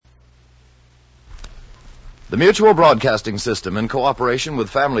The Mutual Broadcasting System, in cooperation with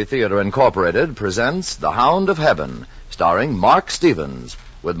Family Theater Incorporated, presents The Hound of Heaven, starring Mark Stevens,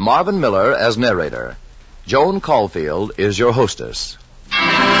 with Marvin Miller as narrator. Joan Caulfield is your hostess.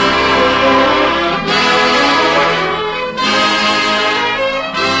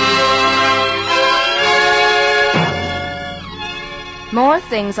 More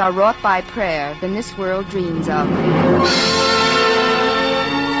things are wrought by prayer than this world dreams of.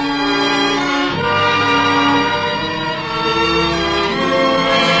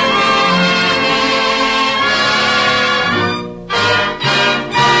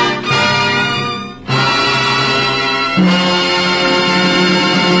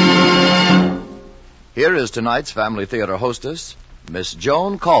 Here is tonight's Family Theater hostess, Miss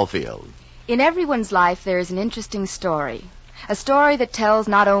Joan Caulfield. In everyone's life there is an interesting story. A story that tells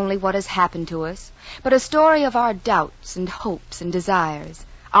not only what has happened to us, but a story of our doubts and hopes and desires,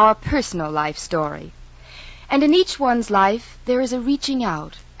 our personal life story. And in each one's life there is a reaching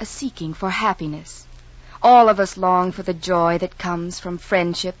out, a seeking for happiness. All of us long for the joy that comes from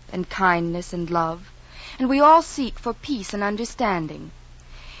friendship and kindness and love, and we all seek for peace and understanding.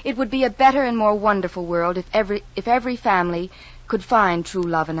 It would be a better and more wonderful world if every family could find true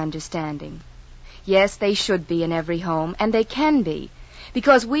love and understanding. Yes, they should be in every home, and they can be,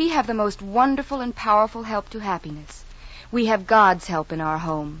 because we have the most wonderful and powerful help to happiness. We have God's help in our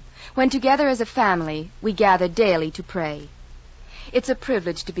home, when together as a family we gather daily to pray. It's a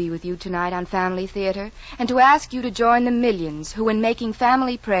privilege to be with you tonight on Family Theater, and to ask you to join the millions who, in making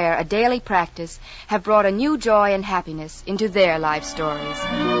family prayer a daily practice, have brought a new joy and happiness into their life stories.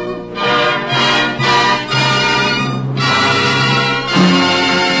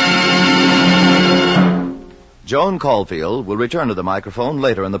 Joan Caulfield will return to the microphone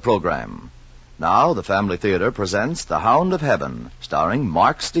later in the program. Now, the Family Theater presents The Hound of Heaven, starring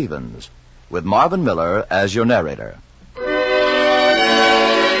Mark Stevens, with Marvin Miller as your narrator.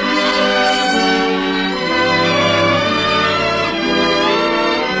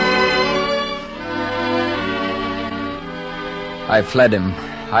 I fled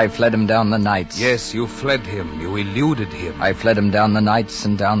him down the nights. Yes, you fled him. You eluded him. I fled him down the nights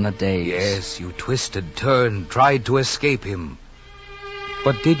and down the days. Yes, you twisted, turned, tried to escape him.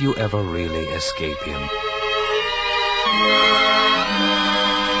 But did you ever really escape him?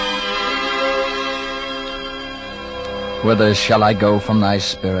 Whither shall I go from thy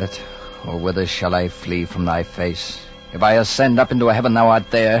spirit, or whither shall I flee from thy face? If I ascend up into heaven, thou art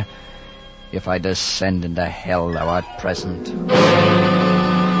there. If I descend into hell, thou art present.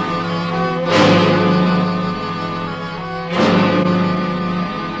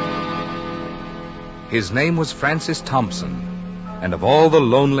 His name was Francis Thompson, and of all the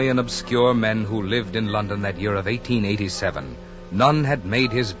lonely and obscure men who lived in London that year of 1887, none had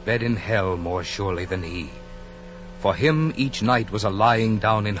made his bed in hell more surely than he. For him, each night was a lying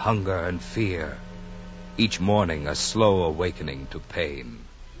down in hunger and fear, each morning a slow awakening to pain.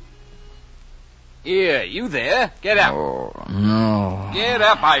 Here, you there? Get up. Oh, no. Get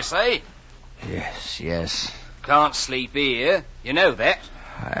up, I say. Yes. Can't sleep here. You know that.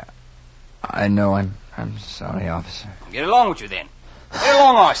 I know. I'm sorry, officer. Get along with you, then. Get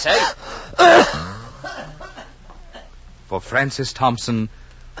along, I say. For Francis Thompson,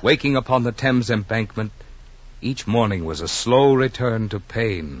 waking upon the Thames embankment, each morning was a slow return to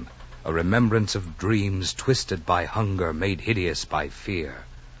pain, a remembrance of dreams twisted by hunger, made hideous by fear.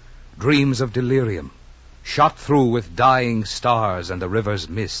 Dreams of delirium, shot through with dying stars and the river's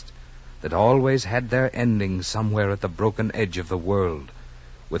mist, that always had their ending somewhere at the broken edge of the world,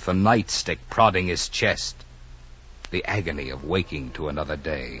 with the nightstick prodding his chest, the agony of waking to another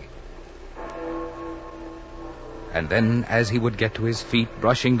day. And then, as he would get to his feet,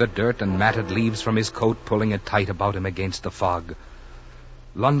 brushing the dirt and matted leaves from his coat, pulling it tight about him against the fog,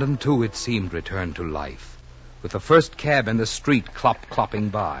 London, too, it seemed, returned to life, with the first cab in the street clopping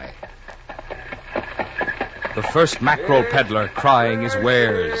by, the first mackerel peddler crying his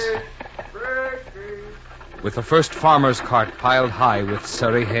wares, with the first farmer's cart piled high with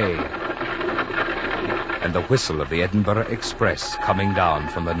Surrey hay, and the whistle of the Edinburgh Express coming down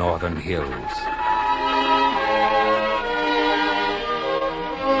from the northern hills.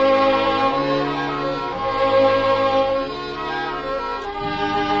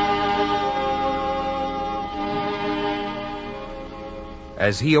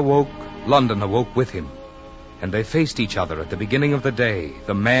 As he awoke, London awoke with him, and they faced each other at the beginning of the day,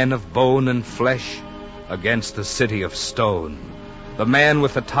 the man of bone and flesh against the city of stone, the man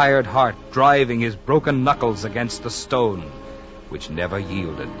with the tired heart driving his broken knuckles against the stone, which never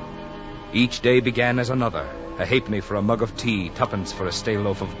yielded. Each day began as another, A halfpenny for a mug of tea, twopence for a stale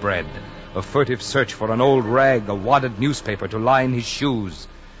loaf of bread, a furtive search for an old rag, a wadded newspaper to line his shoes,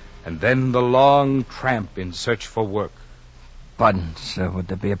 and then the long tramp in search for work. Pardon, sir, would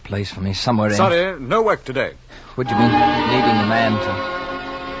there be a place for me somewhere in... Sorry, no work today. Would you mean needing a man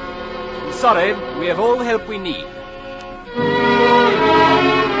to... Sorry, we have all the help we need.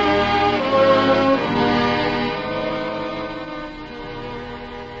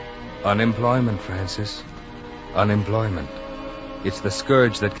 Unemployment, Francis. Unemployment. It's the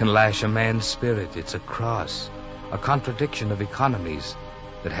scourge that can lash a man's spirit. It's a cross, a contradiction of economies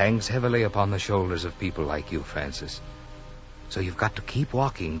that hangs heavily upon the shoulders of people like you, Francis. So you've got to keep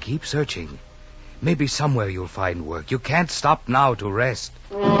walking, keep searching. Maybe somewhere you'll find work. You can't stop now to rest.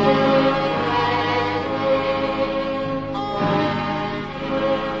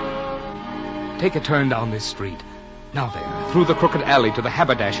 Take a turn down this street. Now there, through the crooked alley to the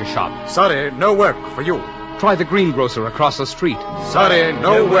haberdasher shop. Sorry, no work for you. Try the greengrocer across the street. Sorry,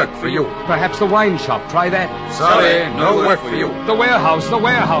 no work for you. Perhaps the wine shop. Try that. Sorry, no work for you. The warehouse.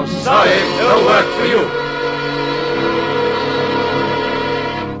 Sorry, no work for you.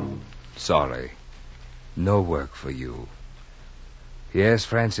 Sorry. No work for you. Yes,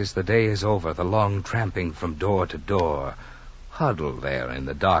 Francis, the day is over. The long tramping from door to door. Huddle there in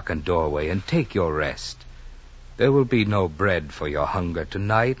the darkened doorway and take your rest. There will be no bread for your hunger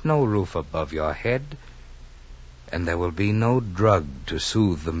tonight, no roof above your head, and there will be no drug to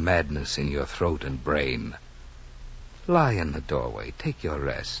soothe the madness in your throat and brain. Lie in the doorway, take your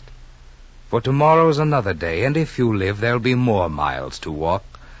rest. For tomorrow's another day, and if you live, there'll be more miles to walk.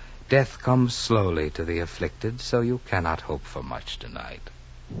 Death comes slowly to the afflicted, so you cannot hope for much tonight.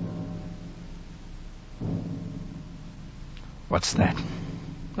 What's that?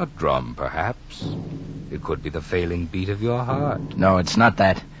 A drum, perhaps. It could be the failing beat of your heart. No, it's not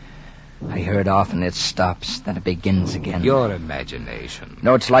that. I hear it often. It stops, then it begins again. Your imagination.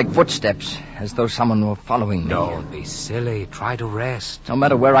 No, it's like footsteps, as though someone were following me. Don't be silly. Try to rest. No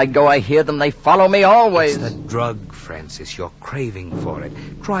matter where I go, I hear them. They follow me always. It's the drug, Francis. You're craving for it.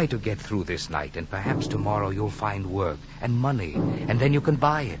 Try to get through this night, and perhaps tomorrow you'll find work and money, and then you can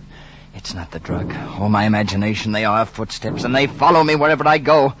buy it. It's not the drug. Oh, my imagination. They are footsteps, and they follow me wherever I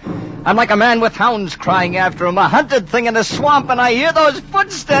go. I'm like a man with hounds crying after him, a hunted thing in a swamp, and I hear those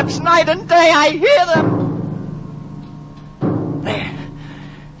footsteps night and day. I hear them.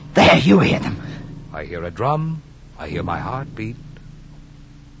 There, you hear them. I hear a drum. I hear my heart beat.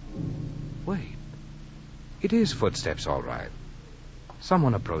 Wait. It is footsteps, all right.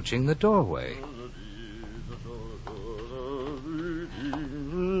 Someone approaching the doorway.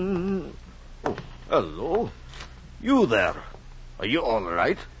 Hello. You there. Are you all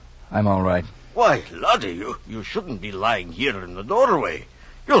right? I'm all right. Why, laddie, you shouldn't be lying here in the doorway.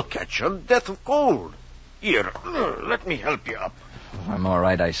 You'll catch your death of cold. Here, let me help you up. I'm all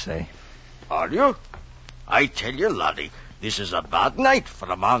right, I say. Are you? I tell you, laddie, this is a bad night for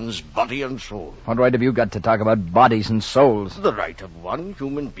a man's body and soul. What right have you got to talk about bodies and souls? The right of one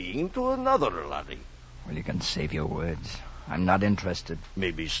human being to another, laddie. Well, you can save your words. I'm not interested.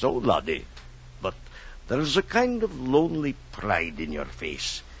 Maybe so, laddie. But there's a kind of lonely pride in your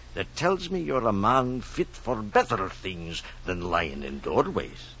face that tells me you're a man fit for better things than lying in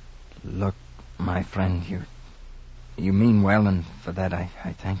doorways. Look, my friend, you mean well, and for that I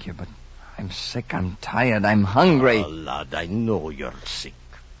thank you, but I'm sick, I'm tired, I'm hungry. Oh, lad, I know you're sick.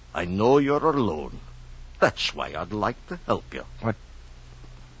 I know you're alone. That's why I'd like to help you.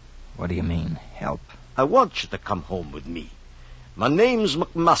 What do you mean, help? I want you to come home with me. My name's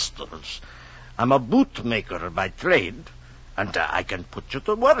McMasters. I'm a bootmaker by trade, and I can put you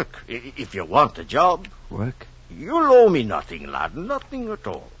to work if you want a job. Work? You'll owe me nothing, lad, nothing at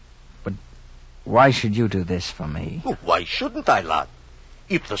all. But why should you do this for me? Why shouldn't I, lad?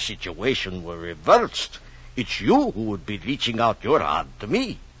 If the situation were reversed, it's you who would be reaching out your hand to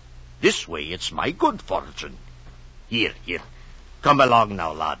me. This way it's my good fortune. Here, come along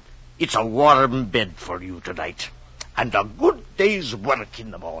now, lad. It's a warm bed for you tonight, and a good day's work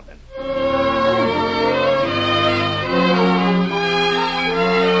in the morning.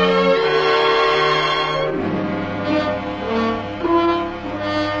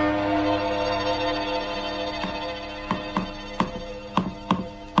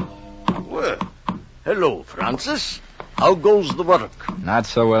 Well, hello, Francis. How goes the work? Not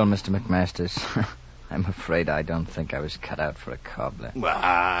so well, Mr. McMasters. I'm afraid I don't think I was cut out for a cobbler.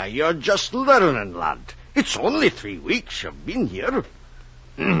 Well, you're just learning, lad. It's only 3 weeks you've been here.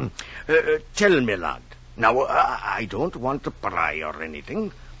 Tell me, lad. Now, I don't want to pry or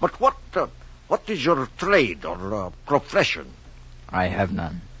anything, but what is your trade or profession? I have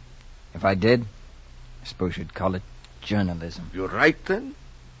none. If I did, I suppose you'd call it journalism. You write, then?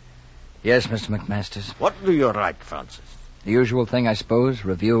 Yes, Mr. McMasters. What do you write, Francis? The usual thing, I suppose.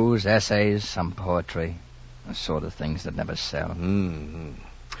 Reviews, essays, some poetry. The sort of things that never sell. Mm-hmm.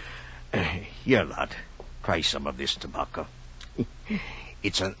 Here, lad. Try some of this tobacco.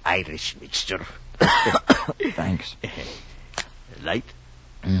 It's an Irish mixture. Thanks. Light?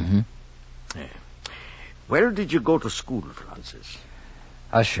 Mm-hmm. Where did you go to school, Francis?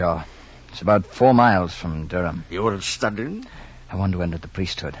 Ushaw. It's about 4 miles from Durham. You were studying? I wanted to enter the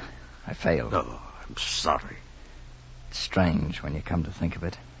priesthood. I failed. Oh, I'm sorry. It's strange when you come to think of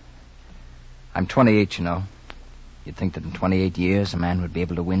it. I'm 28, you know. You'd think that in 28 years a man would be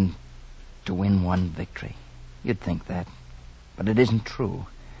able to win one victory. You'd think that. But it isn't true.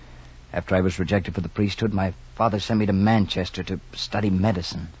 After I was rejected for the priesthood, my father sent me to Manchester to study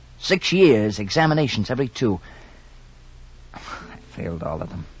medicine. 6 years, examinations every 2. I failed all of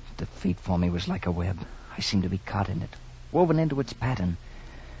them. Defeat for me was like a web. I seemed to be caught in it, woven into its pattern.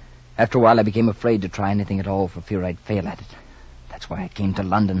 After a while, I became afraid to try anything at all for fear I'd fail at it. That's why I came to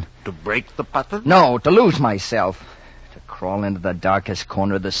London. To break the pattern? No, to lose myself. To crawl into the darkest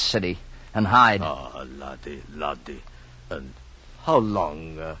corner of the city and hide. Oh, laddie. And how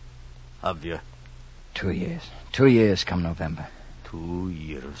long have you? 2 years. 2 years come November. 2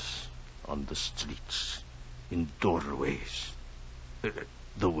 years on the streets, in doorways.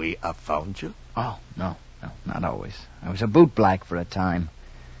 The way I found you? Oh, no, not always. I was a bootblack for a time.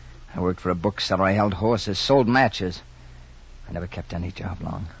 I worked for a bookseller. I held horses, sold matches. I never kept any job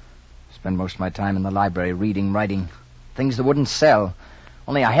long. Spent most of my time in the library, reading, writing, things that wouldn't sell.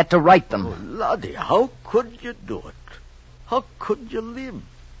 Only I had to write them. Oh, laddie, how could you do it? How could you live?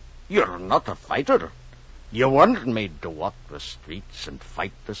 You're not a fighter. You weren't made to walk the streets and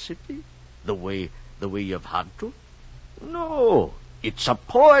fight the city the way you've had to. No, it's a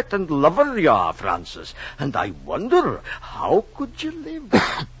poet and lover you are, Francis. And I wonder, how could you live?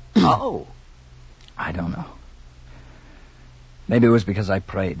 How? I don't know. Maybe it was because I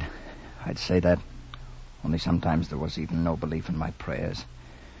prayed. I'd say that. Only sometimes there was even no belief in my prayers.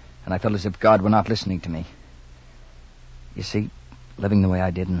 And I felt as if God were not listening to me. You see, living the way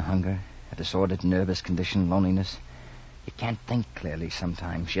I did in hunger, a disordered nervous condition, loneliness, you can't think clearly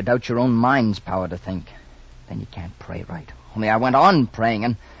sometimes. You doubt your own mind's power to think. Then you can't pray right. Only I went on praying,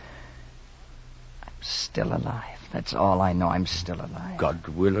 and I'm still alive. That's all I know. I'm still alive. God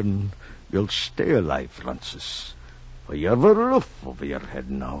willing, you'll stay alive, Francis. For you have a roof over your head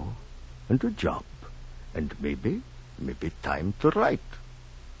now, and a job, and maybe time to write.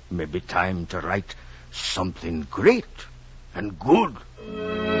 Maybe time to write something great and good.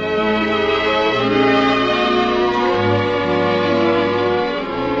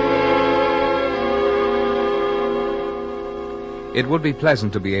 It would be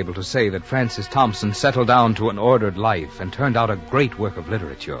pleasant to be able to say that Francis Thompson settled down to an ordered life and turned out a great work of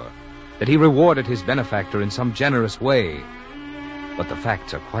literature, that he rewarded his benefactor in some generous way. But the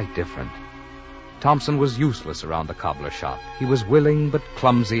facts are quite different. Thompson was useless around the cobbler shop. He was willing but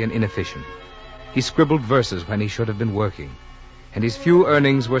clumsy and inefficient. He scribbled verses when he should have been working, and his few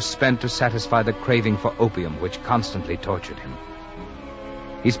earnings were spent to satisfy the craving for opium which constantly tortured him.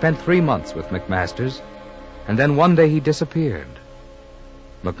 He spent 3 months with McMasters, and then one day he disappeared.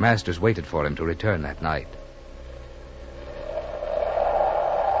 McMasters waited for him to return that night.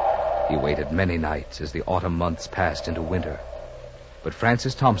 He waited many nights as the autumn months passed into winter. But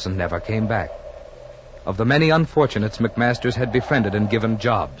Francis Thompson never came back. Of the many unfortunates McMasters had befriended and given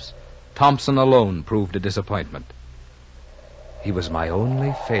jobs, Thompson alone proved a disappointment. He was my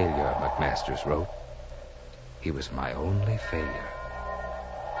only failure, McMasters wrote. He was my only failure.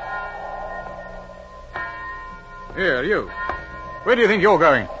 Here, you. Where do you think you're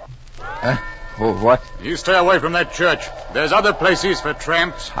going? Oh, what? You stay away from that church. There's other places for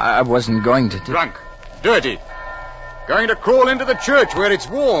tramps. I wasn't going to... Drunk. Dirty. Going to crawl into the church where it's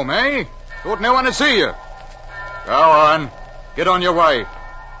warm, eh? Thought no one would see you. Go on. Get on your way.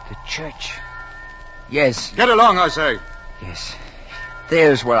 The church? Yes. Get along, I say. Yes.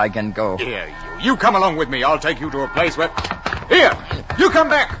 There's where I can go. Here, you come along with me. I'll take you to a place where... Here! You come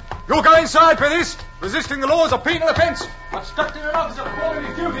back! You'll go inside for this. Resisting the law is a penal offence. Obstructing an officer performing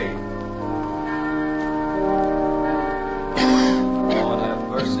his duty. Lord, have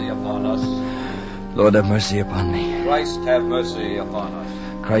mercy upon us. Lord, have mercy upon me. Christ, have mercy upon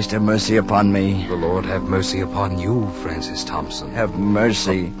us. Christ, have mercy upon me. The Lord have mercy upon you, Francis Thompson. Have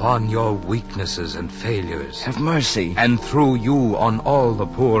mercy. Upon your weaknesses and failures. Have mercy. And through you on all the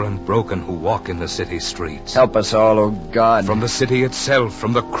poor and broken who walk in the city streets. Help us all, O God. From the city itself,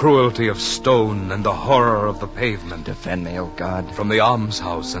 from the cruelty of stone and the horror of the pavement. Defend me, O God. From the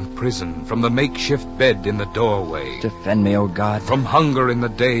almshouse and prison, from the makeshift bed in the doorway. Defend me, O God. From hunger in the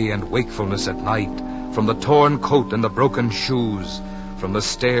day and wakefulness at night. From the torn coat and the broken shoes. From the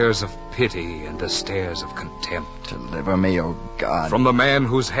stares of pity and the stares of contempt. Deliver me, O God. From the man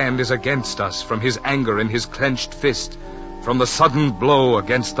whose hand is against us, from his anger in his clenched fist, from the sudden blow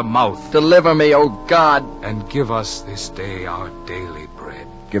against the mouth. Deliver me, O God. And give us this day our daily bread.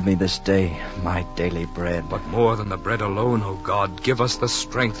 Give me this day my daily bread. But more than the bread alone, O God, give us the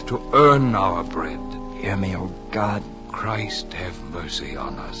strength to earn our bread. Hear me, O God. Christ, have mercy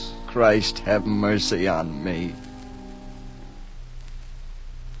on us. Christ, have mercy on me.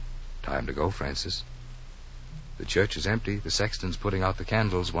 Time to go, Francis. The church is empty. The sexton's putting out the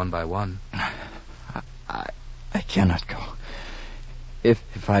candles one by one. I cannot go.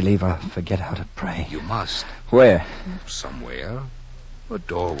 If I leave, I'll forget how to pray. You must. Where? Somewhere. A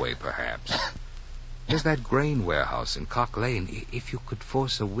doorway, perhaps. There's that grain warehouse in Cock Lane. If you could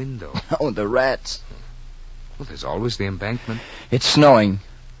force a window. Oh, the rats. Well, there's always the embankment. It's snowing.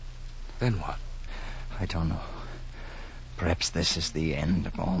 Then what? I don't know. Perhaps this is the end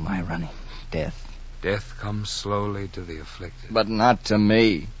of all my running. Death. Death comes slowly to the afflicted. But not to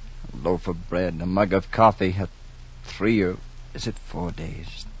me. A loaf of bread, a mug of coffee, 3 or is it 4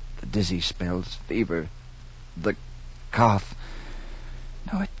 days? The dizzy spells, fever, the cough.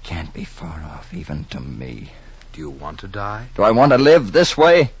 No, it can't be far off, even to me. Do you want to die? Do I want to live this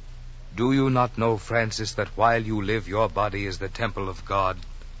way? Do you not know, Francis, that while you live, your body is the temple of God?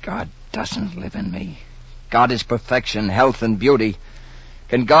 God doesn't live in me. God is perfection, health, and beauty.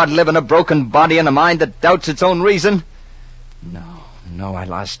 Can God live in a broken body and a mind that doubts its own reason? No, I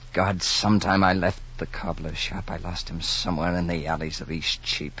lost God sometime I left the cobbler's shop. I lost him somewhere in the alleys of East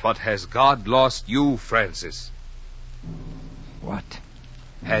Cheap. But has God lost you, Francis? What?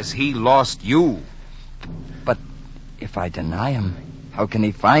 Has he lost you? But if I deny him, how can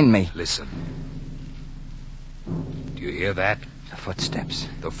he find me? Listen. Do you hear that? The footsteps.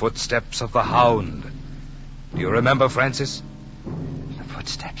 The footsteps of the hound. Do you remember, Francis? The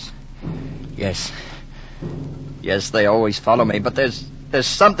footsteps. Yes. Yes, they always follow me, but there's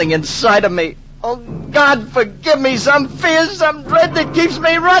something inside of me. Oh, God, forgive me some fear, some dread that keeps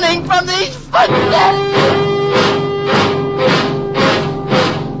me running from these footsteps.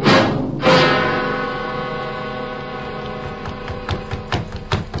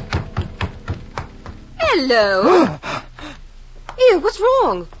 Hello. Ew, what's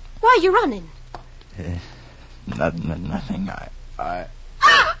wrong? Why are you running? Nothing. I...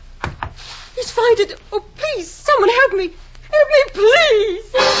 He's fired. Oh, please, someone help me. Help me,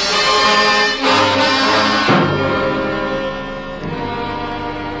 please.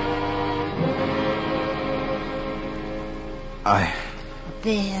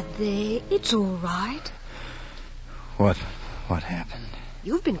 There. It's all right. What happened?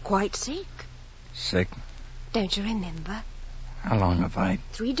 You've been quite sick. Sick? Don't you remember? How long have I...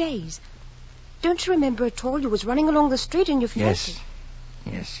 3 days. Don't you remember at all? You was running along the street and you fainted.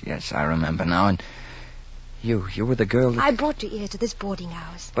 Yes, I remember now. And you were the girl that... I brought you here to this boarding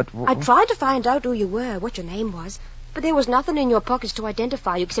house. But... I tried to find out who you were, what your name was, but there was nothing in your pockets to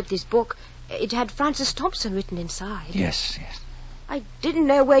identify you except this book. It had Francis Thompson written inside. Yes. I didn't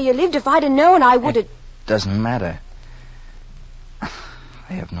know where you lived. If I'd have known, I would have... Doesn't matter.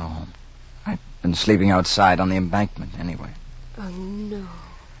 I have no home. I've been sleeping outside on the embankment anyway. Oh, no.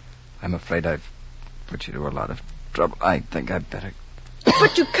 I'm afraid I've put you to a lot of trouble. I think I'd better...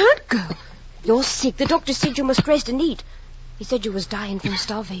 But you can't go. You're sick. The doctor said you must rest and eat. He said you was dying from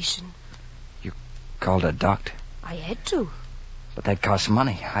starvation. You called a doctor? I had to. But that costs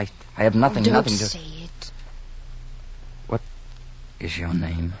money. I have nothing Don't to... say it. What is your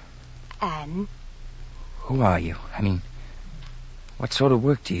name? Anne. Who are you? I mean, what sort of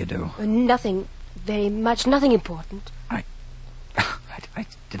work do you do? Nothing. Very much. Nothing important. I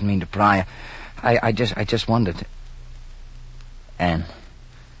didn't mean to pry. I just wondered. Anne.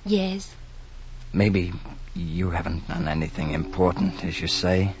 Yes? Maybe you haven't done anything important, as you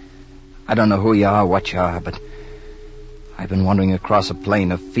say. I don't know who you are, what you are, but I've been wandering across a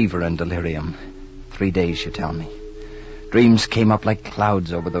plain of fever and delirium. 3 days, you tell me. Dreams came up like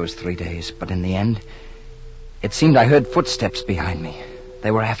clouds over those 3 days, but in the end, it seemed I heard footsteps behind me.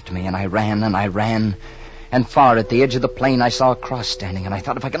 They were after me, and I ran, and far at the edge of the plain I saw a cross standing, and I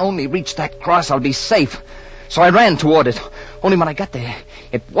thought if I can only reach that cross, I'll be safe. So I ran toward it. Only when I got there,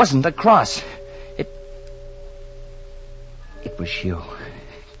 it wasn't a cross. It was you.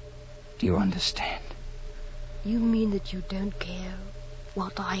 Do you understand? You mean that you don't care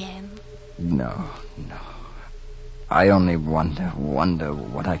what I am? No. I only wonder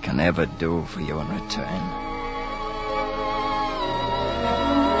what I can ever do for you in return.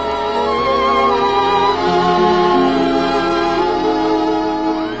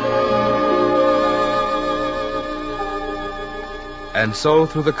 And so,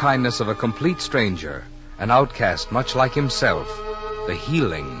 through the kindness of a complete stranger, an outcast much like himself, the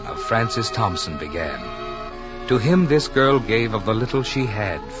healing of Francis Thompson began. To him this girl gave of the little she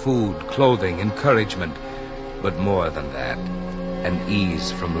had, food, clothing, encouragement, but more than that, an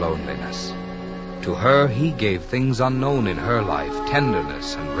ease from loneliness. To her he gave things unknown in her life,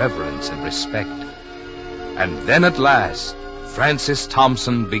 tenderness and reverence and respect. And then at last, Francis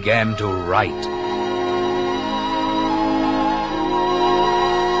Thompson began to write.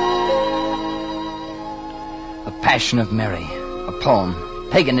 Passion of Mary, a poem,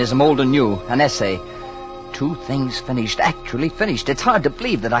 Paganism Old and New, an essay. 2 things finished, actually finished. It's hard to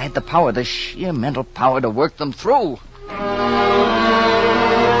believe that I had the power, the sheer mental power to work them through.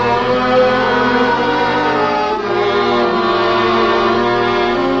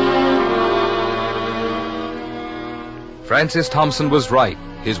 Francis Thompson was right.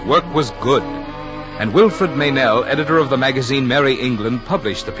 His work was good. And Wilfred Meynell, editor of the magazine Merry England,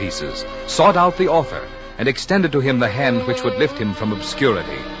 published the pieces, sought out the author, and extended to him the hand which would lift him from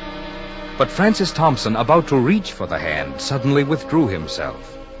obscurity. But Francis Thompson, about to reach for the hand, suddenly withdrew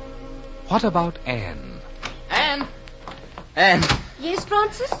himself. What about Anne? Anne! Yes,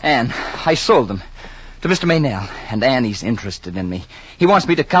 Francis? Anne, I sold them to Mr. Meynell, and Anne, he's interested in me. He wants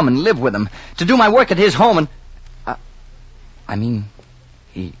me to come and live with him, to do my work at his home, and...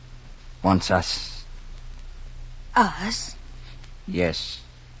 he wants us. Us? Yes.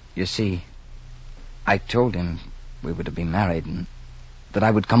 You see, I told him we were to be married and that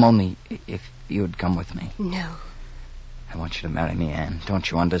I would come only if you'd come with me. No. I want you to marry me, Anne. Don't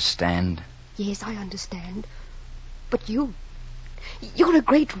you understand? Yes, I understand. But you're a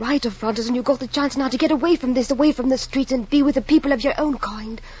great writer, Francis, and you've got the chance now to get away from this, away from the streets, and be with the people of your own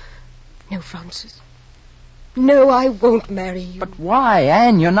kind. No, Francis. No, I won't marry you. But why,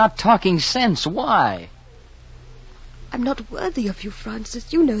 Anne? You're not talking sense. Why? I'm not worthy of you,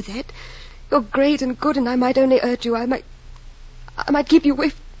 Francis. You know that. You're great and good, and I might only hurt you. I might keep you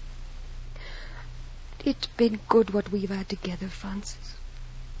away. It's been good what we've had together, Francis.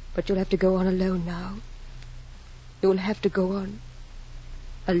 But you'll have to go on alone now. You'll have to go on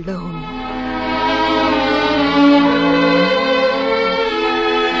alone.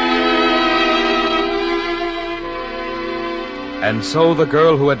 And so the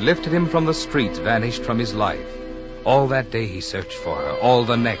girl who had lifted him from the streets vanished from his life. All that day he searched for her, all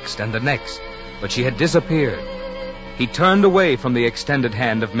the next and the next, but she had disappeared. He turned away from the extended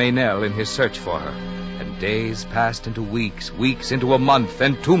hand of Meynell in his search for her, and days passed into weeks, weeks into a month,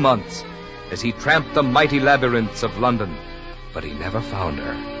 and 2 months, as he tramped the mighty labyrinths of London, but he never found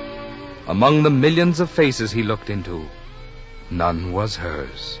her. Among the millions of faces he looked into, none was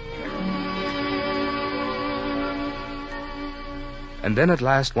hers. And then at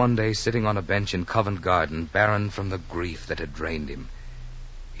last one day, sitting on a bench in Covent Garden, barren from the grief that had drained him,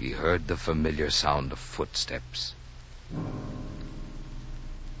 he heard the familiar sound of footsteps.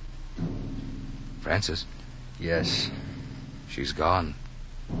 Francis? Yes. She's gone.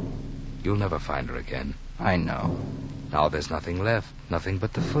 You'll never find her again. I know. Now there's nothing left, nothing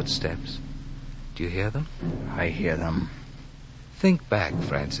but the footsteps. Do you hear them? I hear them. Think back,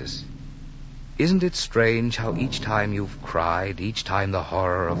 Francis. Isn't it strange how each time you've cried, each time the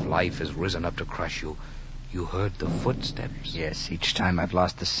horror of life has risen up to crush you, you heard the footsteps? Yes, each time I've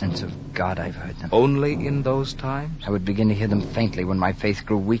lost the sense of God, I've heard them. Only in those times? I would begin to hear them faintly when my faith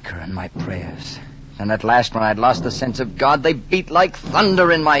grew weaker in my prayers. And at last, when I'd lost the sense of God, they beat like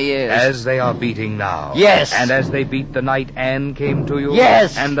thunder in my ears. As they are beating now? Yes. And as they beat the night Anne came to you?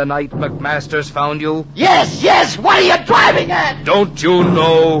 Yes. And the night McMasters found you? Yes. What are you driving at? Don't you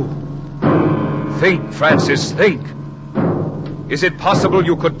know? Think, Francis, think. Is it possible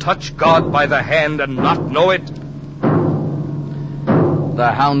you could touch God by the hand and not know it?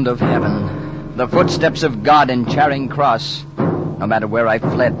 The hound of heaven, the footsteps of God in Charing Cross. No matter where I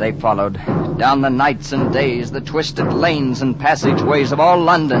fled, they followed. Down the nights and days, the twisted lanes and passageways of all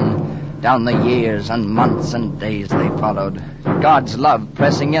London. Down the years and months and days they followed. God's love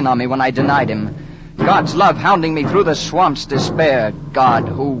pressing in on me when I denied him. God's love hounding me through the swamp's despair. God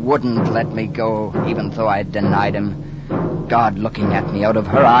who wouldn't let me go, even though I denied him. God looking at me out of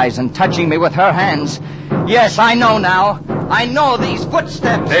her eyes and touching me with her hands. Yes, I know now. I know these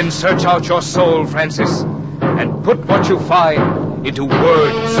footsteps. Then search out your soul, Francis, and put what you find into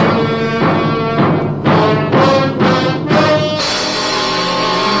words.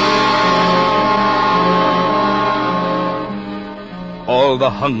 All the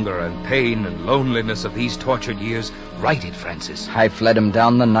hunger and pain and loneliness of these tortured years, write it, Francis. I fled him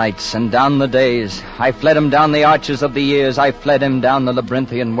down the nights and down the days. I fled him down the arches of the years. I fled him down the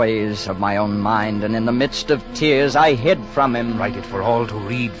labyrinthian ways of my own mind, and in the midst of tears I hid from him. Write it for all to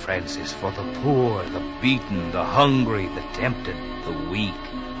read, Francis, for the poor, the beaten, the hungry, the tempted, the weak,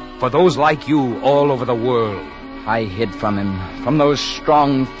 for those like you all over the world. I hid from him, from those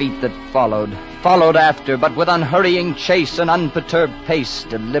strong feet that followed after, but with unhurrying chase and unperturbed pace,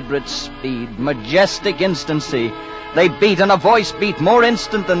 deliberate speed, majestic instancy. They beat, and a voice beat more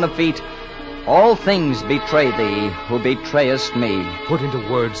instant than the feet. All things betray thee, who betrayest me. Put into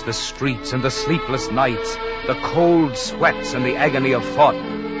words the streets and the sleepless nights, the cold sweats and the agony of thought.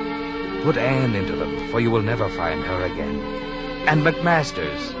 Put Anne into them, for you will never find her again. And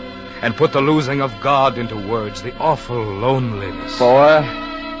McMasters. And put the losing of God into words, the awful loneliness. For,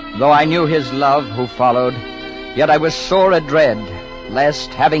 though I knew his love who followed, yet I was sore adread, lest,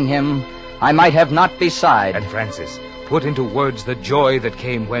 having him, I might have not beside. And Francis, put into words the joy that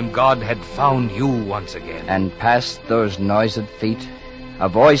came when God had found you once again. And past those noised feet, a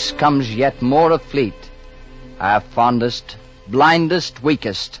voice comes yet more afleet. Ah, fondest, blindest,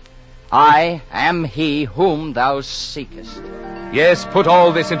 weakest, I am he whom thou seekest. Yes, put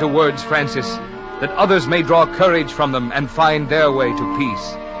all this into words, Francis, that others may draw courage from them and find their way to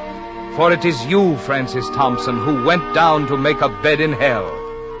peace. For it is you, Francis Thompson, who went down to make a bed in hell,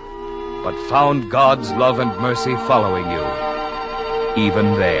 but found God's love and mercy following you,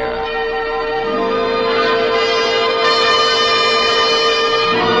 even there.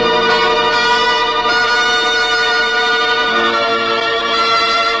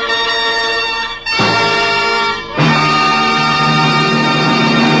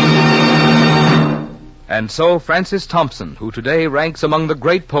 And so Francis Thompson, who today ranks among the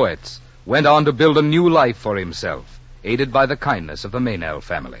great poets, went on to build a new life for himself, aided by the kindness of the Meynell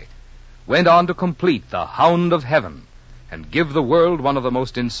family. Went on to complete The Hound of Heaven and give the world one of the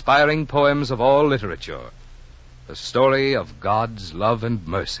most inspiring poems of all literature, the story of God's love and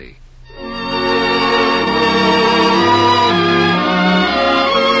mercy.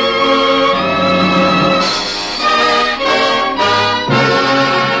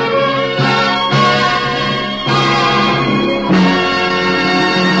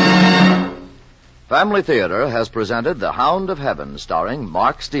 Family Theater has presented The Hound of Heaven, starring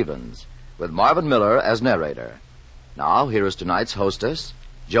Mark Stevens, with Marvin Miller as narrator. Now, here is tonight's hostess,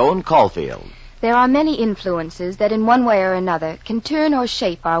 Joan Caulfield. There are many influences that in one way or another can turn or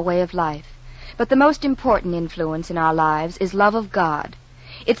shape our way of life. But the most important influence in our lives is love of God.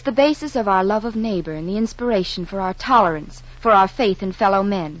 It's the basis of our love of neighbor and the inspiration for our tolerance, for our faith in fellow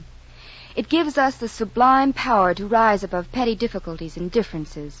men. It gives us the sublime power to rise above petty difficulties and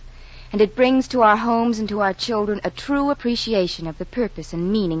differences. And it brings to our homes and to our children a true appreciation of the purpose and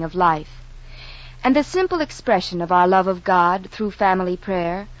meaning of life. And the simple expression of our love of God through family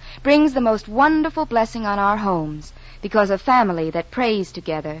prayer brings the most wonderful blessing on our homes, because a family that prays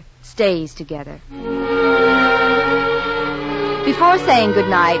together stays together. Before saying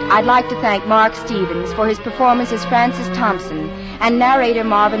goodnight, I'd like to thank Mark Stevens for his performance as Francis Thompson and narrator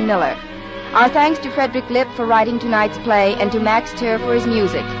Marvin Miller. Our thanks to Frederick Lipp for writing tonight's play and to Max Terr for his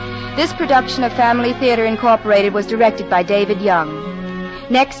music. This production of Family Theater Incorporated was directed by David Young.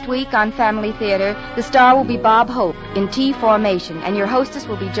 Next week on Family Theater, the star will be Bob Hope in T formation, and your hostess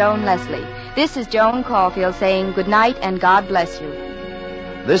will be Joan Leslie. This is Joan Caulfield saying good night and God bless you.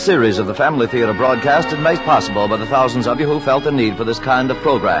 This series of the Family Theater broadcast is made possible by the thousands of you who felt the need for this kind of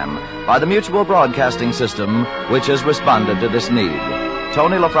program, by the Mutual Broadcasting System, which has responded to this need.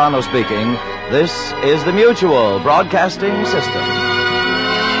 Tony Lafrano speaking. This is the Mutual Broadcasting System.